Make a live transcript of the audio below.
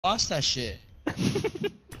Lost that shit.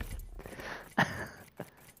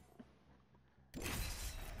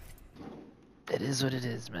 It is what it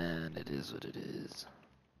is, man. It is what it is.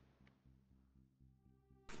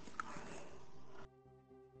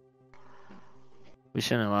 We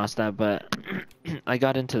shouldn't have lost that, but I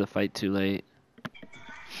got into the fight too late.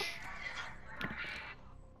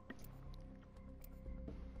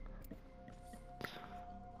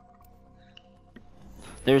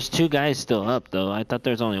 There's 2 guys still up, though. I thought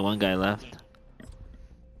there's only 1 guy left.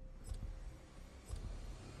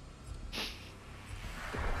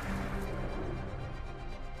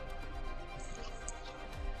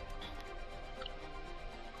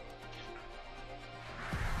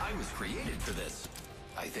 I was created for this,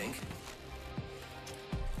 I think.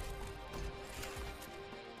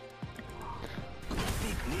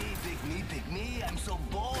 Pick me, I'm so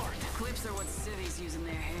bored. Clips are what cities use in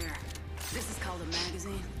their hair. This is called a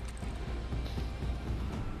magazine.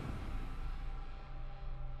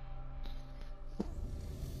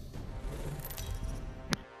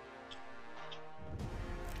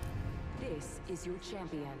 This is your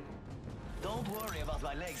champion. Don't worry about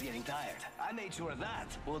my legs getting tired. I made sure that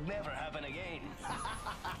would never happen again.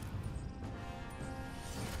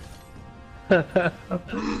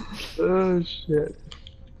 Oh shit.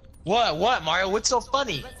 What, Mario? What's so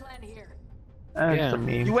funny? Let's land here. That's Yeah. a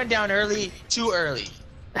meme. You went down early, too early.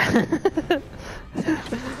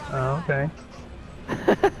 Oh, okay.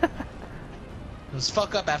 It was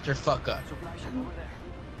fuck up after fuck up.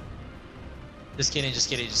 Just kidding, just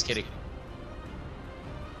kidding, just kidding.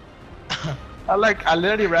 I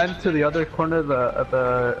literally ran to the other corner of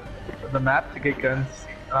the map to get guns,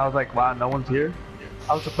 and I was like, wow, no one's here.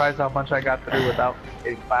 I was surprised how much I got through without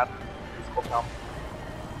getting clapped.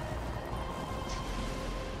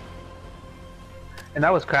 And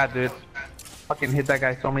that was crap, dude. Fucking hit that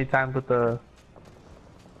guy so many times with the.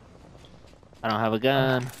 I don't have a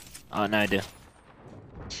gun. Oh, no, I do.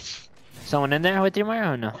 Someone in there with you,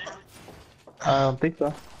 Mario, or no? I don't think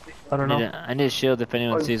so. I don't know. I need a shield if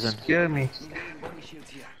anyone Oh, sees you one. scared me.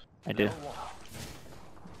 I do.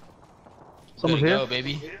 Someone's Good to here? go,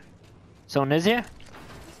 baby. Someone is here?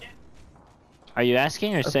 Are you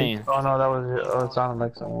asking or I think- saying? Oh no, that was it. Oh, it sounded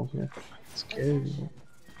like someone was here. Scared me.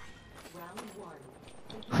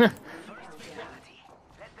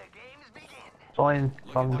 Join,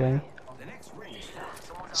 gang.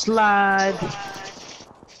 Slide.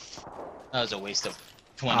 That was a waste of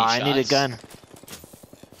 20 Oh, I shots. need a gun.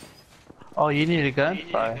 Oh, you need a gun?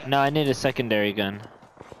 Sorry. No, I need a secondary gun.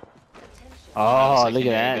 Oh, Oh, look at secondary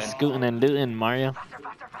that. gun. Scooting and looting, Mario.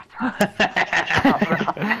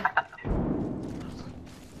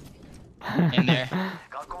 In there.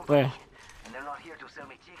 Where? They're not here to sell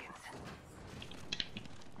me chickens.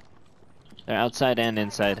 They're outside and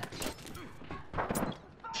inside.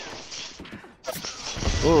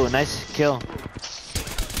 Ooh, nice kill.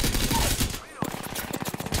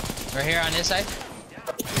 Right here on this side.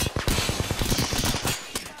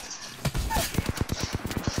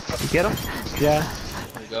 You get him? Yeah.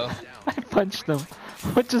 There we go. I punched them.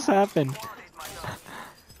 What just happened?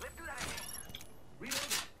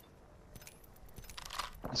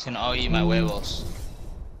 It's gonna all eat my huevos.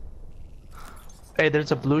 Hey,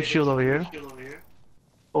 there's a blue shield over here.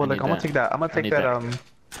 Oh, I look, need I'm gonna that. take that. I'm gonna I take need that, that.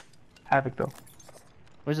 Havoc though.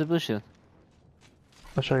 Where's the blue shield?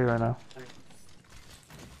 I'll show you right now.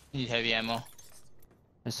 Need heavy ammo.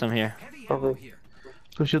 There's some here. Over.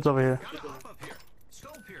 Blue shield's over here. Body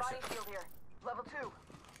shield here. Level 2.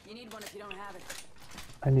 You need one if you don't have it.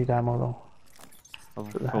 I need ammo though.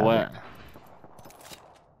 For what?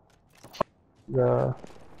 The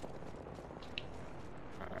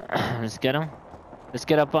Let's get him. Let's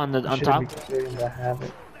get up on the on top. The Havoc.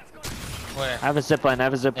 Where? I have a zipline. I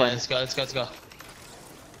have a Yeah, zipline. let's go, let's go, let's go.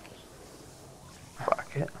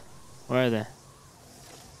 Fuck it. Where are they?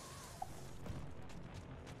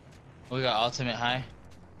 We got ultimate high.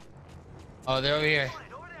 Oh, they're over here.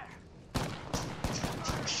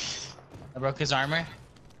 I broke his armor.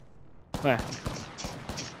 Where?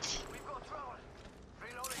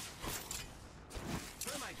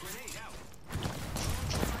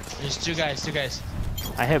 There's two guys, two guys.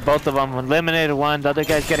 I hit both of them. Eliminated one. The other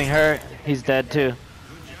guy's getting hurt. He's dead too.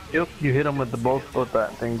 Yep, you hit him with the both with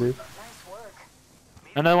that thing, dude.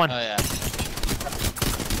 Another one. Oh yeah.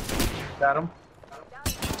 Got him.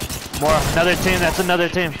 More. Another team. That's another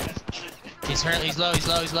team. He's hurt, he's low, he's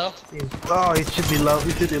low, he's low. Oh, he should be low.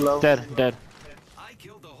 He should be low. Dead. Dead.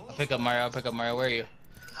 I'll pick up Mario, I'll pick up Mario. Where are you?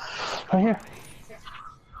 Right here.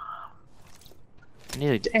 I need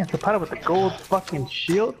a. Damn, Zapata with the gold fucking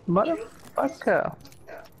shield, motherfucker.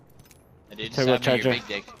 I did just Turbo have me your charger. big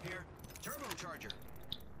dick.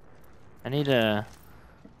 I need a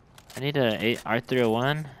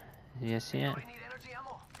R301. Do you see it? I need energy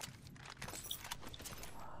ammo.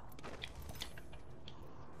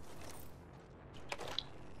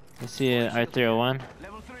 You see a R301?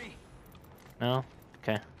 Level 3. No?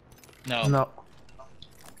 Okay. No. No.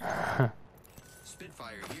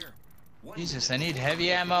 Spitfire here. Jesus, I need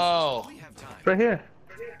heavy ammo. We have time. Right here.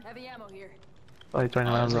 Heavy ammo here. Oh, he's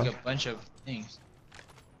turning Oh, around. there's Bro. like a bunch of things.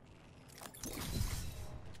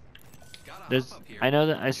 There's. I know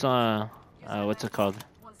that I saw. What's it called?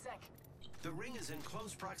 1 sec. The ring is in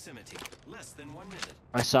close proximity. Less than 1 minute.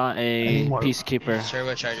 I saw a need more. peacekeeper.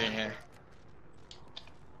 Turbocharger in here.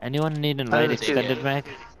 Anyone need a light didn't see extended it. mag?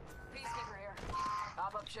 Peacekeeper here.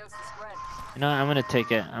 Pop-up shows the spread. You know, I'm gonna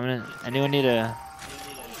take it. Anyone need a?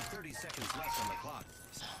 Only 30 seconds left on the clock.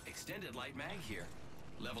 Extended light mag here.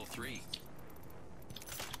 Level 3.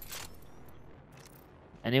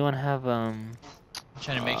 Anyone have I'm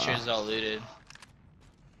trying to make sure it's all looted.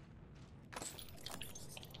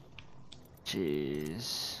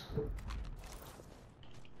 Jeez.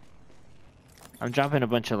 I'm dropping a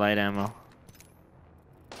bunch of light ammo.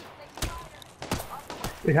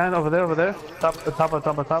 Behind, over there. Top.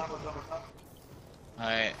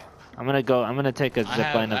 Alright. I'm gonna take a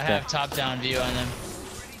zipline I up there. have top-down view on them.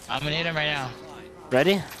 I'm gonna need them right now.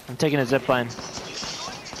 Ready? I'm taking a zipline.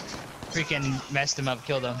 Freaking messed them up,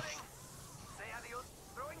 killed them. Say adios.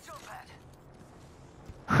 Throwing jump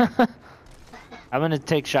pad. I'm gonna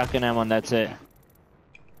take shotgun ammo and that's it.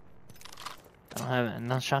 I don't have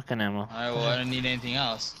no shotgun ammo. Alright, well, I don't need anything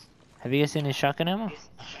else. Have you guys seen any shotgun ammo?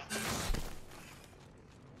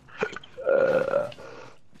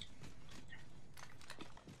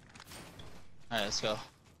 Alright, let's go.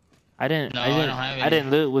 I didn't. No, I I didn't. don't have I any.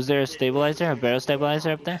 didn't loot. Was there a stabilizer, a barrel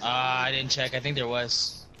stabilizer up there? I didn't check. I think there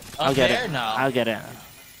was. I'll Up get there? it. No. I'll get it.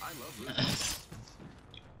 I love looting.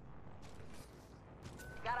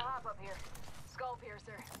 Gotta hop up here. Skull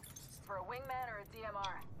piercer. For a wingman or a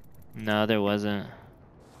DMR? No, there wasn't.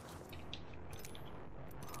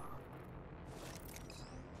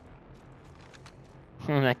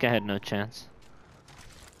 That guy had no chance.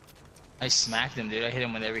 I smacked him, dude. I hit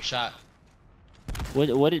him with every shot. What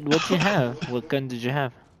did you have? What gun did you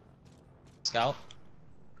have? Scout?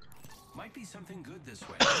 Might be something good this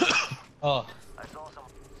way. Oh. I saw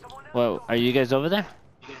someone else. Well, are you guys over there?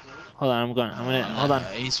 Hold on, I'm going. I'm gonna hold on.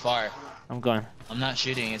 He's far. I'm going. I'm not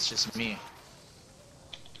shooting, it's just me.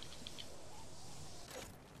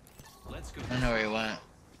 Let's go. I don't know where he went.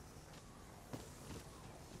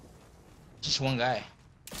 Just one guy.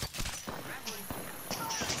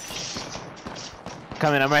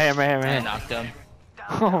 Coming. I'm right here. I'm right here. I'm I right here. knocked him.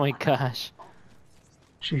 Oh my gosh.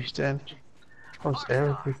 Jeez, Dan. I was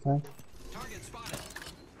air every time. Target spotted.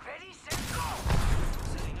 Ready, set, go!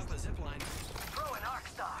 Setting up a zipline. Throw an arc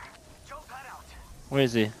star. Jump that out. Where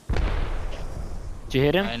is he? Did you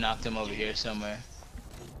hit him? I knocked him over here somewhere.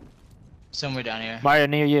 Somewhere down here. Mario,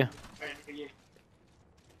 near you.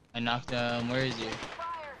 I knocked him. Where is he?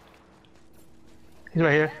 Fire! He's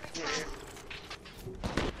right here.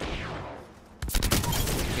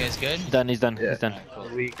 You guys good? Done. He's done. Yeah. He's done. Alright, cool.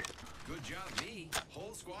 Weak. Good job, me.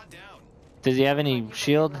 Whole squad down. Does he have any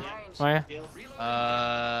shield, Mario?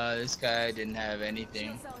 This guy didn't have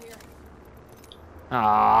anything. Cell here.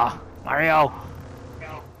 Ah, Mario,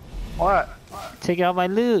 What? take out my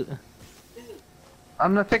loot.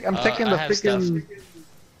 I'm taking I the have freaking.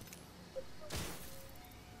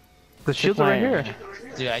 The shields are right here.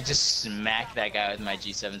 Dude, I just smacked that guy with my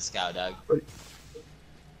G7 Scout, dog.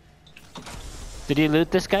 Did you loot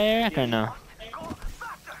this guy, Eric, or no?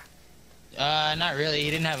 Not really. He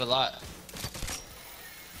didn't have a lot.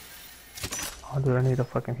 Oh, dude, I need a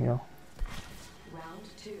fucking heal. Round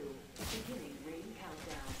 2. Beginning ring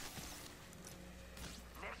countdown.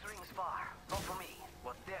 Next ring's far. Not for me.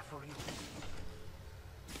 What's there for you?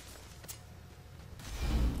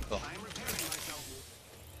 Cool. I'm repairing myself.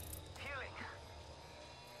 Healing.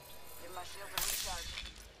 Give my shield a recharge.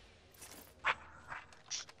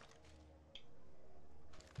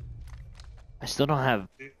 I still don't have.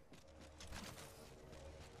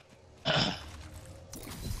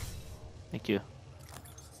 Thank you.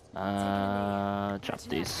 Drop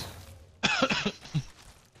these.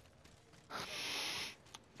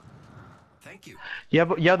 Thank you. You have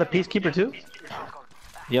the peacekeeper too?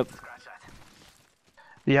 Yep. Scratch that.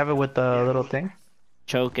 Do you have it with the little thing?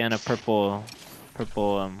 Choke and a purple,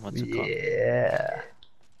 what's it called? Yeah.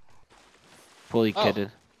 Fully Oh.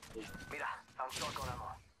 kitted. Mira, found shotgun ammo.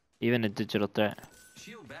 Even a digital threat.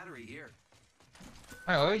 Shield battery here.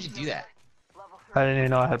 Alright, why would you do that? Level 3. I didn't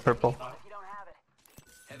even know I had purple. If you don't have it.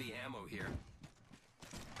 Heavy ammo here.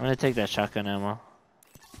 I'm gonna take that shotgun ammo.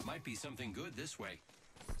 Might be something good this way.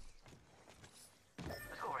 Let's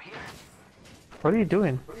go over here. What are you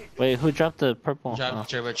doing? Wait, who dropped the purple? Drop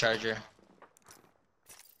the turbocharger.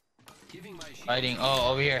 Giving my shield. Fighting.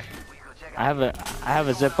 Oh, over here. I have a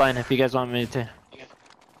zipline if you guys want me to.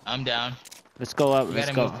 I'm down. Let's go up. We Let's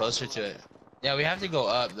gotta go. move closer to it. Yeah, we have to go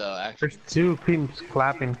up though. Actually, There's two teams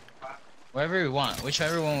clapping. wherever we want,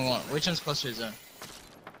 whichever one we want. Which one's closer to zone?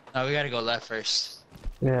 No, we gotta go left first.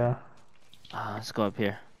 Yeah. Let's go up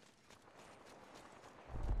here.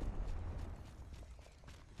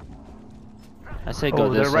 I say go Oh,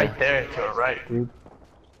 this they're way. right there to your right, dude.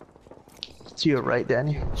 To your right,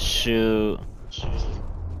 Danny. Shoot.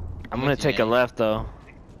 I'm gonna take a left though.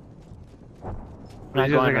 I'm not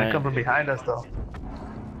These guys are going gonna right. come from behind us though.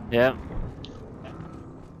 Yep.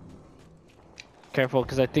 Careful,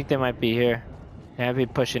 because I think they might be here. They might be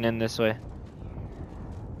pushing in this way.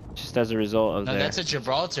 Just as a result of No, their... that's a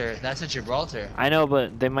Gibraltar. That's a Gibraltar. I know,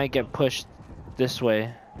 but they might get pushed this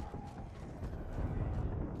way.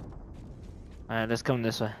 Alright, let's come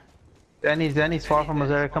this way. Danny's far from us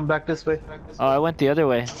there. Come back this way. Oh, I went the other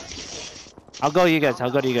way. I'll go you guys. I'll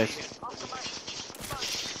go to you guys.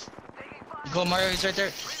 Go, Mario. He's right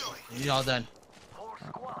there. He's all done. Whole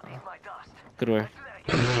squad needs my dust. Good work.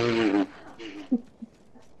 Rings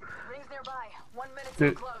nearby. 1 minute till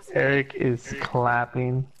Dude, close. Eric is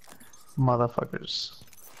clapping, motherfuckers.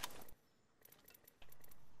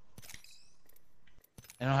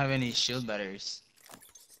 I don't have any shield batteries.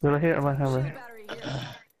 They're right here. I'm right here. Battery here.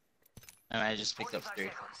 I just picked up 3.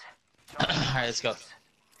 Seconds. Alright, let's go.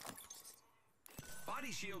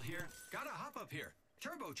 Body shield here. Gotta hop up here.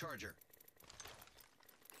 Turbocharger.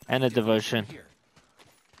 And a devotion. Here.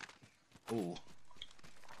 Ooh.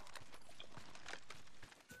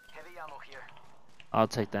 Heavy ammo here. I'll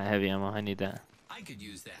take that heavy ammo. I need that. I could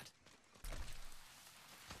use that.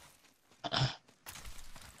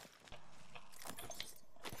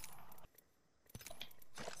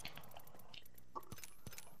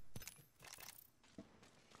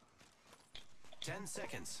 Ten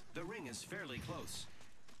seconds. The ring is fairly close.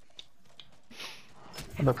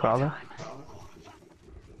 No problem. How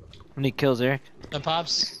many kills, Eric? The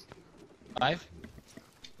pops. 5.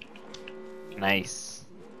 Nice.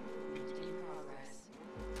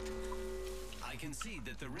 I can see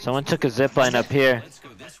that the ring. Someone took a zipline up here. Let's go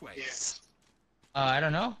this way. I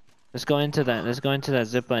don't know. Let's go into that. Let's go into that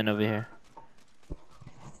zipline over here.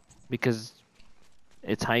 Because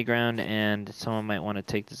it's high ground and someone might want to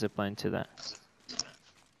take the zipline to that.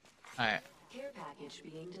 Alright. Care package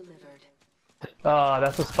being delivered.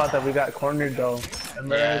 That's the spot that we got cornered though.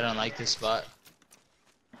 Remember? Yeah, I don't like this spot.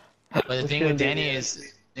 But the thing with Danny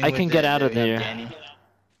is... I can get out of there. Danny.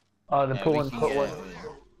 Oh, then Yeah, put we one, can put get one. it.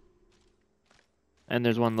 And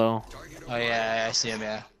there's one low. Oh yeah, I see him,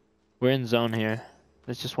 yeah. We're in zone here.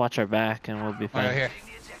 Let's just watch our back and we'll be Right fine. here.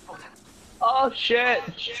 Oh shit!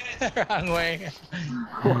 Wrong way.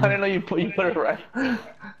 I didn't know you put it right.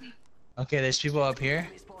 Okay, there's people up here.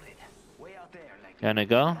 Way out there, like You wanna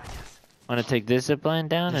go? Wanna take this zipline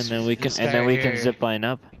down and then we can this guy can here. zipline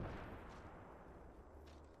up.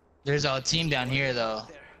 There's a team down here though.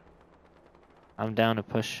 I'm down to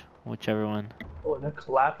push whichever one. Oh, they're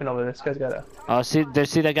clapping over there. This guy's got a. Oh, see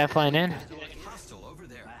that guy flying in? Hostile over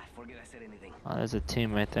there. forget I said anything. Oh, there's a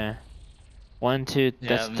team right there. 1, 2, Yeah,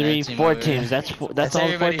 that's man, 3, that team 4 over teams. there. That's all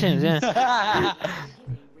 4 everybody. teams, yeah.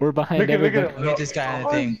 We're behind Look at everybody. Look at this guy on the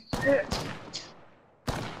thing. Shit.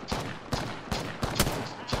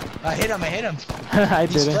 I hit him. I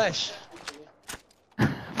He's did it. flesh.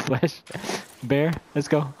 Flash. Bear, let's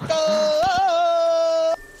go.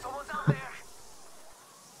 Oh! Someone's out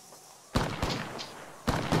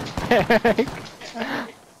there.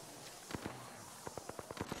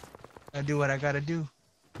 I do what I gotta do.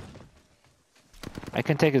 I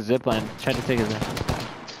can take a zipline. Try to take a zip.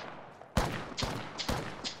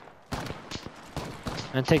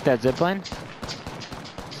 And take that zipline.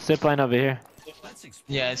 Zipline over here. Let's explore.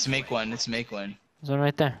 Yeah, let's make one. Let's make one. There's one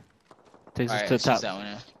right there. Takes us Alright, to the let's use top. that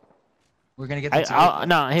one. We're gonna get the two.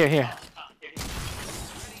 No, here. Ready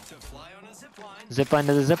to fly on a zip line. Zipline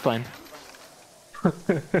to the zipline.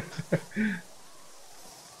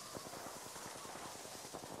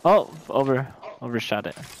 Oh, overshot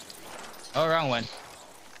it. Oh, wrong one.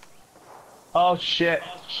 Oh shit.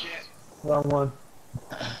 Wrong one.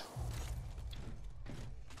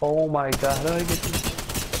 Oh my god. How do I get this?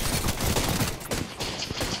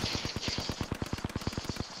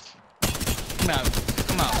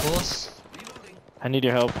 Come out, fools. I need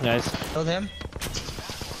your help, guys. Killed him.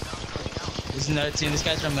 This is another team. This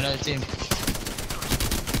guy's from another team.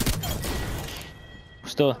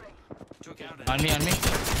 Still. Took out On me.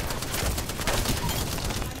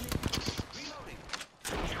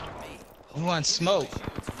 Who wants smoke?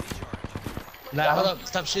 Nah, hold up.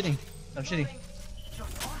 Stop shooting. Stop shooting.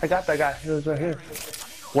 I got that guy. He was right here.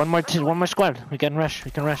 One more squad. We can rush. We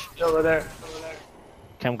can rush. He's over there.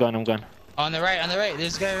 Okay, I'm going. I'm going. On the right. On the right.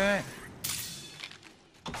 There's a guy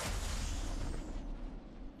right.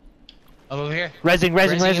 Over here.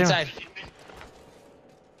 Resing inside.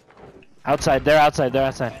 Outside. They're outside. They're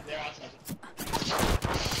outside.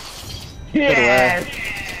 Yeah.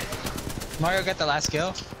 Mario got the last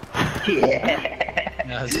kill. Yeah.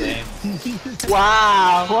 That was lame.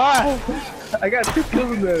 Wow. Why? I got 2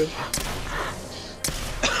 kills in there.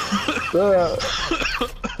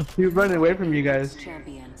 He was running away from you guys.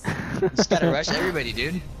 Champions. Just gotta rush everybody,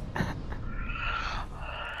 dude.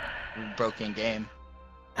 Broken game.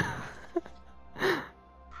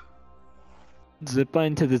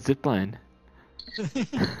 Zipline to the zipline.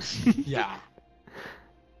 Yeah.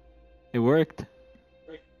 It worked.